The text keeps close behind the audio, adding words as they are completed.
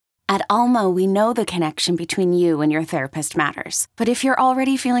At Alma, we know the connection between you and your therapist matters. But if you're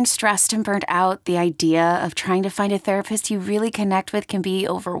already feeling stressed and burnt out, the idea of trying to find a therapist you really connect with can be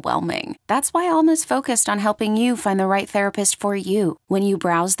overwhelming. That's why Alma's focused on helping you find the right therapist for you. When you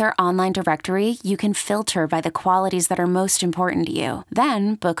browse their online directory, you can filter by the qualities that are most important to you.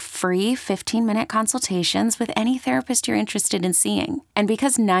 Then book free 15-minute consultations with any therapist you're interested in seeing. And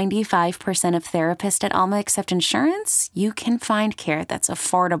because 95% of therapists at Alma accept insurance, you can find care that's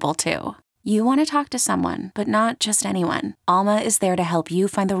affordable too. You want to talk to someone, but not just anyone. Alma is there to help you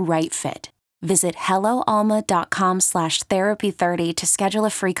find the right fit. Visit helloalma.com/therapy30 to schedule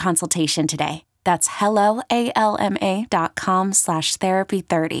a free consultation today. That's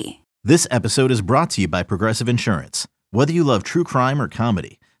helloalma.com/therapy30. This episode is brought to you by Progressive Insurance. Whether you love true crime or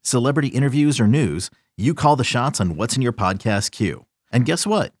comedy, celebrity interviews or news, you call the shots on what's in your podcast queue. And guess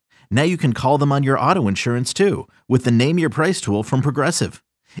what? Now you can call them on your auto insurance too with the Name Your Price tool from Progressive.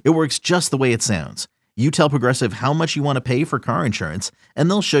 It works just the way it sounds. You tell Progressive how much you want to pay for car insurance, and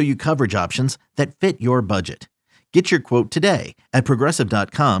they'll show you coverage options that fit your budget. Get your quote today at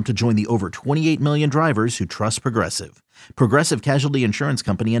Progressive.com to join the over 28 million drivers who trust Progressive. Progressive Casualty Insurance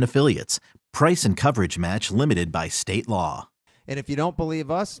Company and Affiliates. Price and coverage match limited by state law. And if you don't believe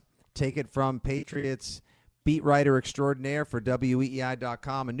us, take it from Patriots beat writer extraordinaire for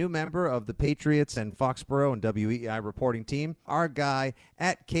WEEI.com, a new member of the Patriots and Foxborough and WEEI reporting team, our guy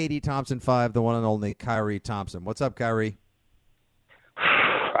at Khari Thompson 5, the one and only Khari Thompson. What's up, Khari?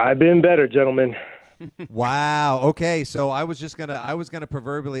 I've been better, gentlemen. Wow. Okay, so I was gonna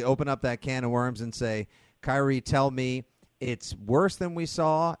proverbially open up that can of worms and say, Khari, tell me it's worse than we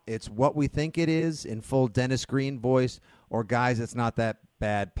saw, it's what we think it is in full Dennis Green voice, or guys, it's not that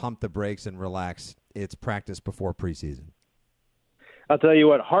bad, pump the brakes and relax. It's practice before preseason. I'll tell you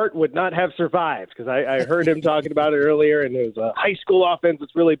what, Hart would not have survived because I heard him talking about it earlier, and it was a high school offense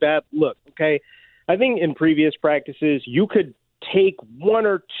that's really bad. Look, okay, I think in previous practices you could take one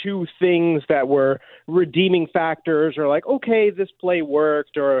or two things that were redeeming factors or like, okay, this play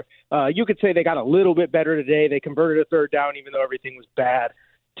worked, or you could say they got a little bit better today. They converted a third down even though everything was bad.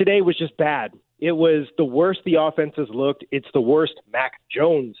 Today was just bad. It was the worst the offense has looked. It's the worst Mac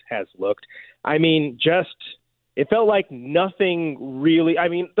Jones has looked. I mean, it felt like nothing really. I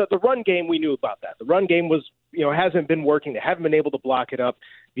mean, the run game, we knew about that. The run game was, hasn't been working. They haven't been able to block it up.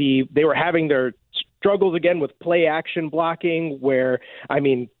 They were having their struggles again with play action blocking where,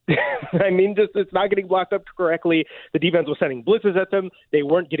 just it's not getting blocked up correctly. The defense was sending blitzes at them. They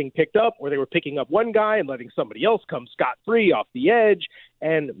weren't getting picked up, or they were picking up one guy and letting somebody else come scot-free off the edge.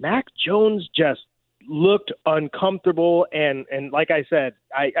 And Mac Jones just looked uncomfortable. And like I said,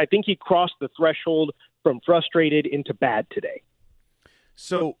 I think he crossed the threshold from frustrated into bad today.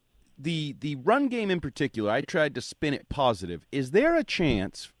 So the run game in particular, I tried to spin it positive. Is there a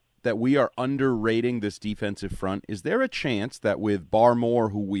chance that we are underrating this defensive front? Is there a chance that with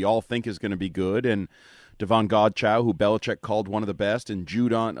Barmore, who we all think is going to be good, and Devon Godchow, who Belichick called one of the best, and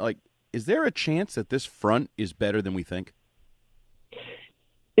Judon, is there a chance that this front is better than we think?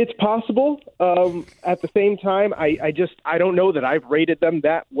 It's possible. At the same time, I don't know that I've rated them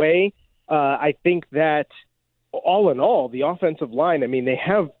that way. I think that all in all, the offensive line, they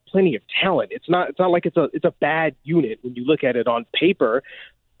have plenty of talent. It's not like it's a bad unit when you look at it on paper.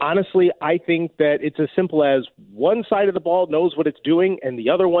 Honestly, I think that it's as simple as one side of the ball knows what it's doing and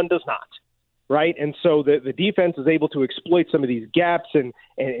the other one does not, right? And so the defense is able to exploit some of these gaps and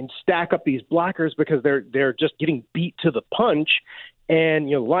stack up these blockers because they're just getting beat to the punch. And,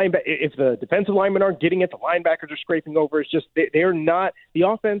 if the defensive linemen aren't getting it, the linebackers are scraping over. It's just they're not – the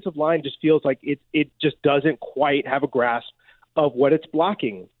offensive line just feels like it just doesn't quite have a grasp of what it's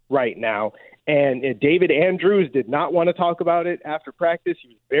blocking right now. And David Andrews did not want to talk about it after practice. He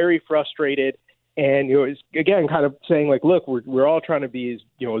was very frustrated. And, it's, again, kind of saying, like, look, we're all trying to be as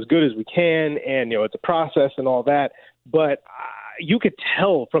good as we can, and, it's a process and all that. But you could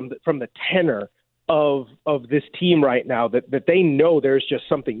tell from the tenor of this team right now that they know there's just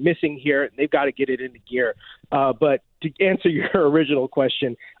something missing here, and they've got to get it into gear. But to answer your original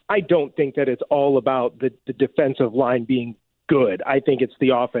question, I don't think that it's all about the defensive line being good. I think it's the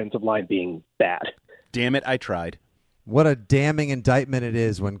offensive line being bad. Damn it, I tried. What a damning indictment it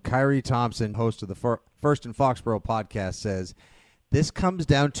is when Khari Thompson, host of the First and Foxborough podcast, says, this comes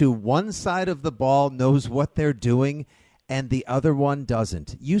down to one side of the ball knows what they're doing and the other one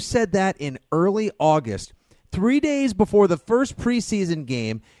doesn't. You said that in early August, 3 days before the first preseason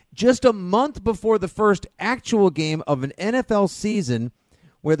game, just a month before the first actual game of an NFL season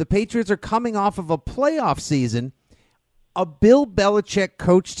where the Patriots are coming off of a playoff season, a Bill Belichick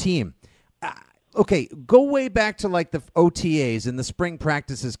coach team. okay, go way back to like the OTAs and the spring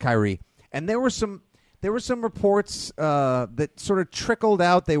practices, Khari, and there were some reports that sort of trickled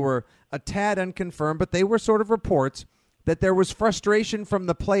out. They were a tad unconfirmed, but they were sort of reports that there was frustration from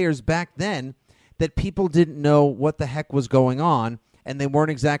the players back then that people didn't know what the heck was going on, and they weren't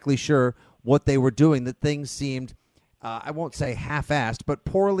exactly sure what they were doing, that things seemed, I won't say half-assed, but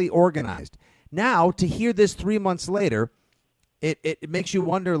poorly organized. Now, to hear this 3 months later, it makes you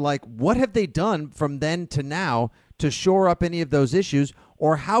wonder, like, what have they done from then to now to shore up any of those issues,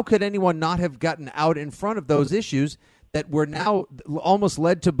 or how could anyone not have gotten out in front of those issues that we're now almost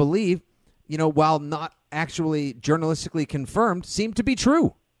led to believe, while not actually journalistically confirmed, seem to be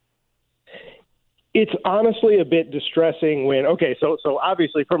true? It's honestly a bit distressing when, so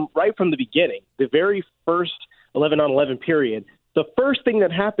obviously from the beginning, the very first 11-on-11 period, the first thing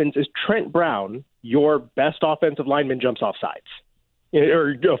that happens is Trent Brown, your best offensive lineman, jumps off sides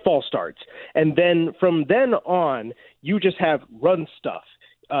or false starts. And then from then on, you just have run stuff.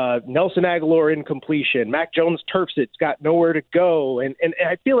 Nelson Aguilar incompletion. Mac Jones turfs it's got nowhere to go. And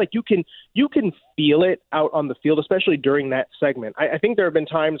I feel like you can feel it out on the field, especially during that segment. I think there have been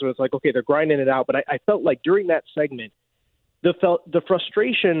times where it's like, okay, they're grinding it out. But I felt like during that segment, the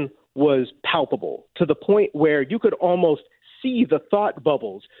frustration was palpable to the point where you could almost see the thought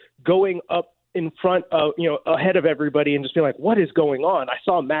bubbles going up in front of, ahead of everybody and just be like, what is going on? I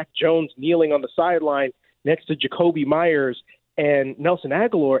saw Mac Jones kneeling on the sideline next to Jacoby Myers and Nelson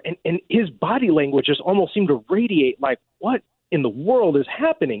Aguilar, and his body language just almost seemed to radiate like, what in the world is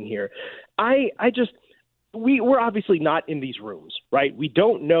happening here? We're obviously not in these rooms, right? We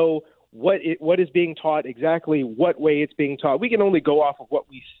don't know what is being taught, exactly what way it's being taught. We can only go off of what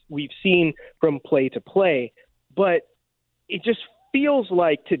we've seen from play to play, but it just feels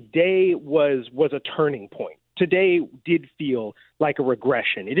like today was a turning point. Today did feel like a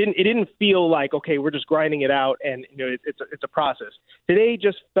regression. It didn't feel like, okay, we're just grinding it out and it's a process. Today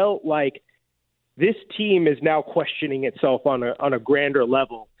just felt like this team is now questioning itself on a grander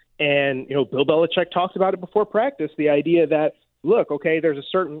level. And Bill Belichick talked about it before practice, the idea that, look, okay, there's a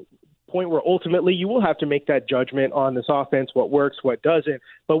certain point where ultimately you will have to make that judgment on this offense, what works, what doesn't,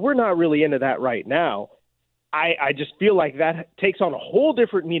 but we're not really into that right now. I just feel like that takes on a whole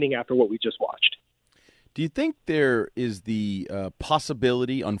different meaning after what we just watched. Do you think there is the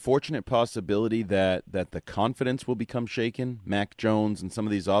unfortunate possibility that the confidence will become shaken, Mac Jones and some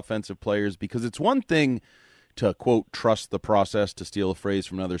of these offensive players? Because it's one thing to, quote, trust the process, to steal a phrase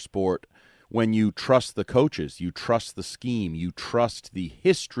from another sport, when you trust the coaches, you trust the scheme, you trust the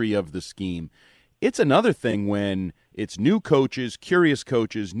history of the scheme. It's another thing when it's new coaches, curious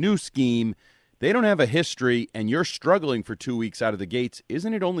coaches, new scheme. They don't have a history, and you're struggling for 2 weeks out of the gates.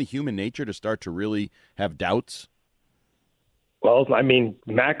 Isn't it only human nature to start to really have doubts? Well, I mean,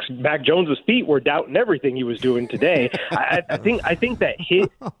 Mac Jones's feet were doubting everything he was doing today. I think that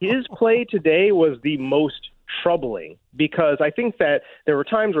his play today was the most troubling, because I think that there were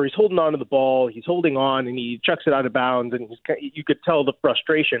times where he's holding on to the ball, he's holding on, and he chucks it out of bounds, and you could tell the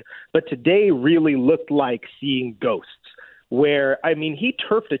frustration. But today really looked like seeing ghosts, where, I mean, he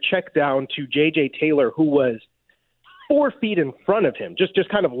turfed a check down to J.J. Taylor, who was 4 feet in front of him, just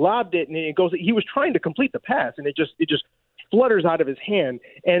kind of lobbed it, and it goes. He was trying to complete the pass, and it just flutters out of his hand,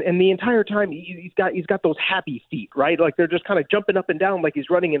 and the entire time he's got those happy feet, right? Like they're just kind of jumping up and down like he's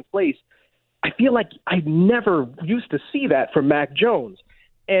running in place. I feel like I never used to see that from Mac Jones.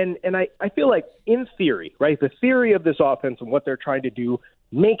 And I feel like in theory, right, the theory of this offense and what they're trying to do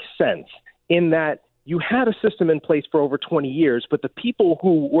makes sense in that you had a system in place for over 20 years, but the people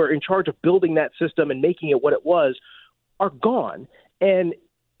who were in charge of building that system and making it what it was are gone. And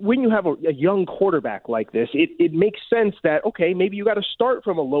when you have a young quarterback like this, it makes sense that, okay, maybe you got to start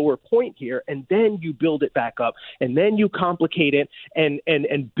from a lower point here, and then you build it back up, and then you complicate it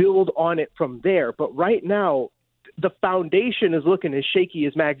and build on it from there. But right now, the foundation is looking as shaky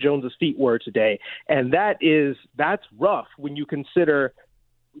as Mac Jones's feet were today, and that's rough when you consider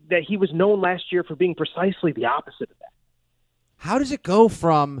that he was known last year for being precisely the opposite of that. How does it go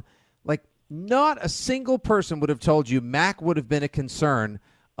from, like, not a single person would have told you Mac would have been a concern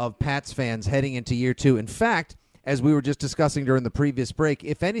of Pats fans heading into year 2. In fact, as we were just discussing during the previous break,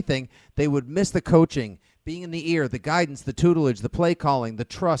 if anything, they would miss the coaching, being in the ear, the guidance, the tutelage, the play calling, the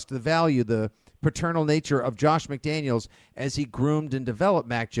trust, the value, the paternal nature of Josh McDaniels as he groomed and developed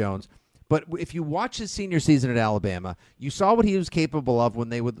Mac Jones. But if you watch his senior season at Alabama, you saw what he was capable of when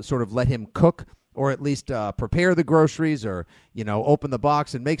they would sort of let him cook or at least prepare the groceries or, open the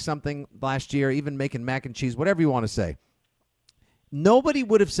box and make something last year, even making mac and cheese, whatever you want to say. Nobody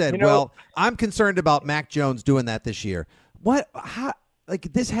would have said, well, I'm concerned about Mac Jones doing that this year.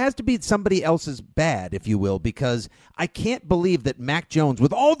 like this has to be somebody else's bad, if you will, because I can't believe that Mac Jones,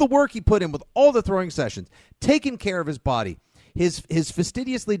 with all the work he put in, with all the throwing sessions, taking care of his body, his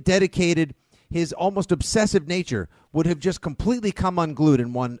fastidiously dedicated, his almost obsessive nature, would have just completely come unglued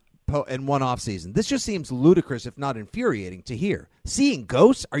in one offseason. This just seems ludicrous, if not infuriating, to hear. Seeing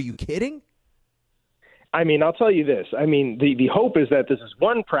ghosts? Are you kidding? I mean, I'll tell you this. I mean, the hope is that this is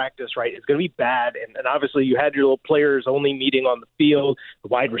one practice, right? It's going to be bad. And obviously you had your little players only meeting on the field. The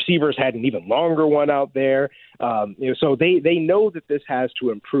wide receivers had an even longer one out there. So they know that this has to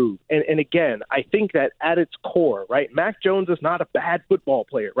improve. And again, I think that at its core, right, Mac Jones is not a bad football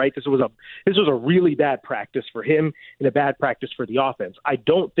player, right? This was a really bad practice for him and a bad practice for the offense. I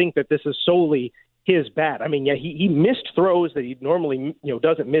don't think that this is solely his bad. I mean, yeah, he missed throws that he normally,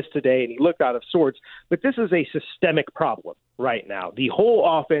 doesn't miss today, and he looked out of sorts. But this is a systemic problem right now. The whole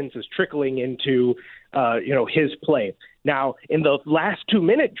offense is trickling into, his play. Now, in the last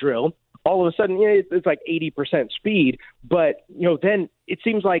 2-minute drill, all of a sudden, it's like 80% speed. But, then it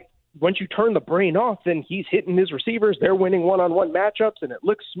seems like once you turn the brain off, then he's hitting his receivers. They're winning one-on-one matchups, and it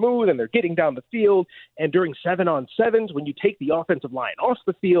looks smooth, and they're getting down the field. And during 7-on-7s, when you take the offensive line off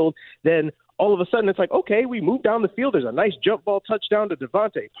the field, then all of a sudden it's like, okay, we move down the field. There's a nice jump ball touchdown to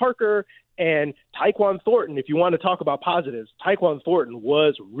Devontae Parker and Tyquan Thornton. If you want to talk about positives, Tyquan Thornton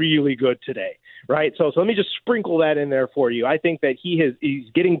was really good today, right? So let me just sprinkle that in there for you. I think that he's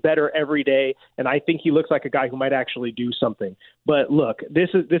getting better every day, and I think he looks like a guy who might actually do something. But look, this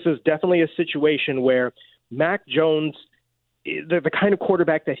is definitely a situation where Mac Jones, the kind of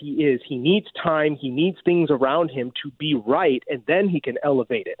quarterback that he is, he needs time, he needs things around him to be right, and then he can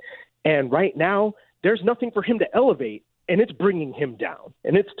elevate it. And right now, there's nothing for him to elevate, and it's bringing him down,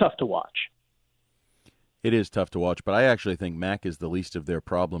 and it's tough to watch. It is tough to watch, but I actually think Mac is the least of their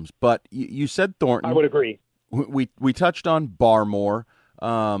problems. But you said Thornton. I would agree. We touched on Barmore.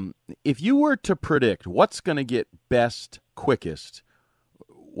 If you were to predict what's going to get best quickest,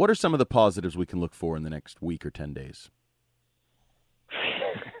 what are some of the positives we can look for in the next week or 10 days?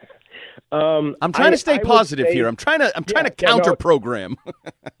 I'm trying to stay positive here. I'm trying to counter program.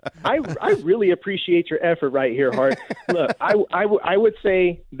 I really appreciate your effort right here, Hart. Look, I would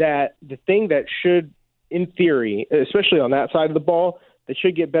say that the thing that should, in theory, especially on that side of the ball, that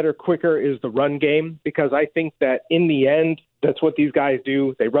should get better quicker is the run game, because I think that in the end, that's what these guys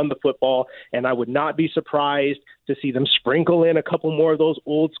do. They run the football, and I would not be surprised to see them sprinkle in a couple more of those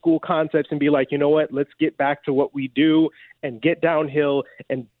old school concepts and be like, you know what, let's get back to what we do and get downhill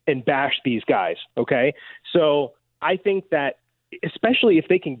and bash these guys, okay? So I think that especially if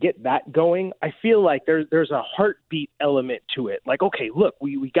they can get that going, I feel like there's a heartbeat element to it. Like, okay, look,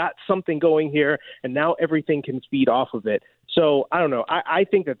 we got something going here, and now everything can feed off of it. So I don't know. I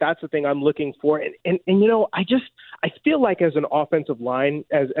think that that's the thing I'm looking for. And I feel like as an offensive line,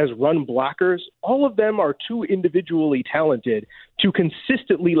 as run blockers, all of them are too individually talented to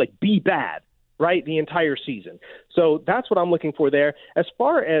consistently be bad, right, the entire season. So that's what I'm looking for there. As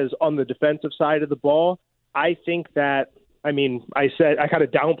far as on the defensive side of the ball, I think that, I kind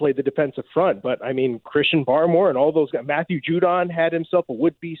of downplayed the defensive front, but Christian Barmore and all those guys, Matthew Judon had himself a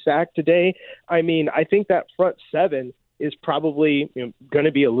would-be sack today. I think that front seven is probably going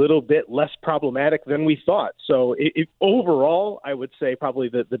to be a little bit less problematic than we thought. So overall, I would say probably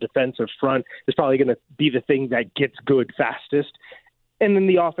the defensive front is probably going to be the thing that gets good fastest. And then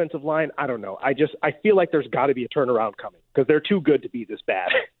the offensive line, I don't know. I feel like there's got to be a turnaround coming because they're too good to be this bad.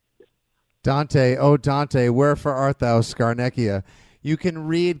 Dante, oh Dante, wherefore art thou, Scarnecchia? You can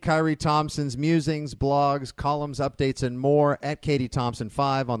read Khari Thompson's musings, blogs, columns, updates, and more at Katie Thompson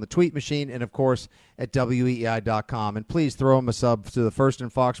 5 on the Tweet Machine and, of course, at WEEI.com. And please throw him a sub to the First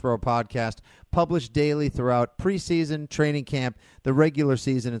in Foxborough podcast, published daily throughout preseason, training camp, the regular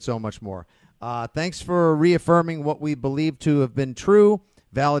season, and so much more. Thanks for reaffirming what we believe to have been true,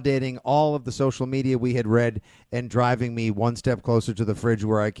 validating all of the social media we had read, and driving me one step closer to the fridge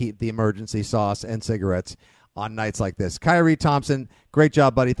where I keep the emergency sauce and cigarettes on nights like this. Khari Thompson, great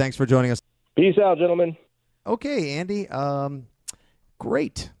job, buddy. Thanks for joining us. Peace out, gentlemen. Okay, Andy.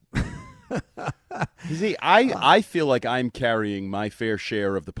 Great. You see, I feel like I'm carrying my fair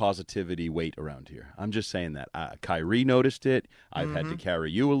share of the positivity weight around here. I'm just saying that. Khari noticed it. I've had to carry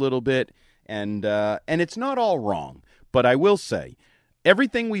you a little bit, and it's not all wrong. But I will say,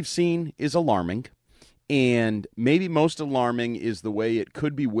 everything we've seen is alarming, and maybe most alarming is the way it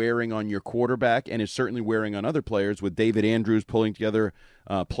could be wearing on your quarterback and is certainly wearing on other players, with David Andrews pulling together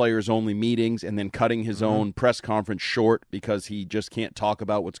players-only meetings and then cutting his own press conference short because he just can't talk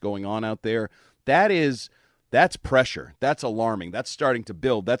about what's going on out there. That's pressure. That's alarming. That's starting to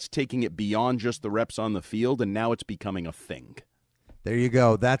build. That's taking it beyond just the reps on the field, and now it's becoming a thing. There you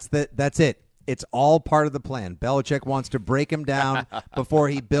go. That's it. It's all part of the plan. Belichick wants to break him down before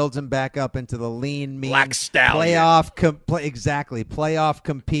he builds him back up into the lean, mean, Black Stallion. playoff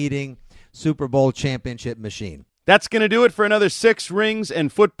competing Super Bowl championship machine. That's going to do it for another 6 Rings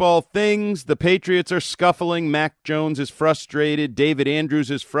and Football Things. The Patriots are scuffling. Mac Jones is frustrated. David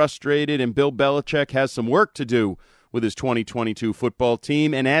Andrews is frustrated. And Bill Belichick has some work to do with his 2022 football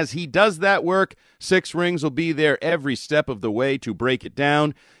team. And as he does that work, 6 Rings will be there every step of the way to break it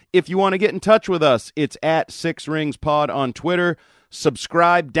down. If you want to get in touch with us, it's at 6 Rings Pod on Twitter.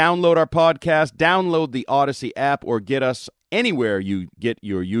 Subscribe, download our podcast, download the Odyssey app, or get us anywhere you get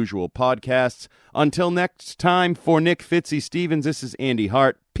your usual podcasts. Until next time, for Nick Fitzy-Stevens, this is Andy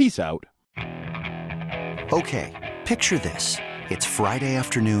Hart. Peace out. Okay, picture this. It's Friday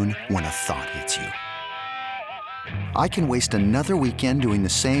afternoon when a thought hits you. I can waste another weekend doing the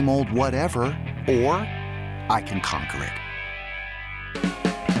same old whatever, or I can conquer it.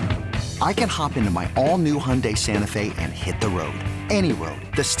 I can hop into my all-new Hyundai Santa Fe and hit the road. Any road.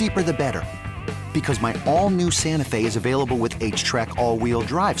 The steeper, the better. Because my all-new Santa Fe is available with H-Track all-wheel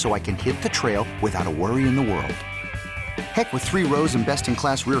drive, so I can hit the trail without a worry in the world. Heck, with 3 rows and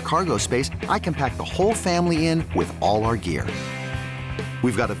best-in-class rear cargo space, I can pack the whole family in with all our gear.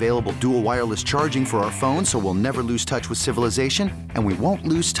 We've got available dual wireless charging for our phones, so we'll never lose touch with civilization, and we won't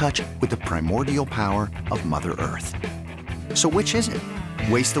lose touch with the primordial power of Mother Earth. So which is it?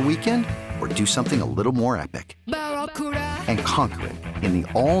 Waste the weekend or do something a little more epic? And conquer it in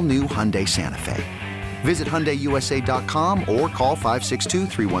the all-new Hyundai Santa Fe. Visit HyundaiUSA.com or call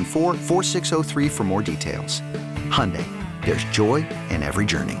 562-314-4603 for more details. Hyundai, there's joy in every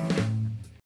journey.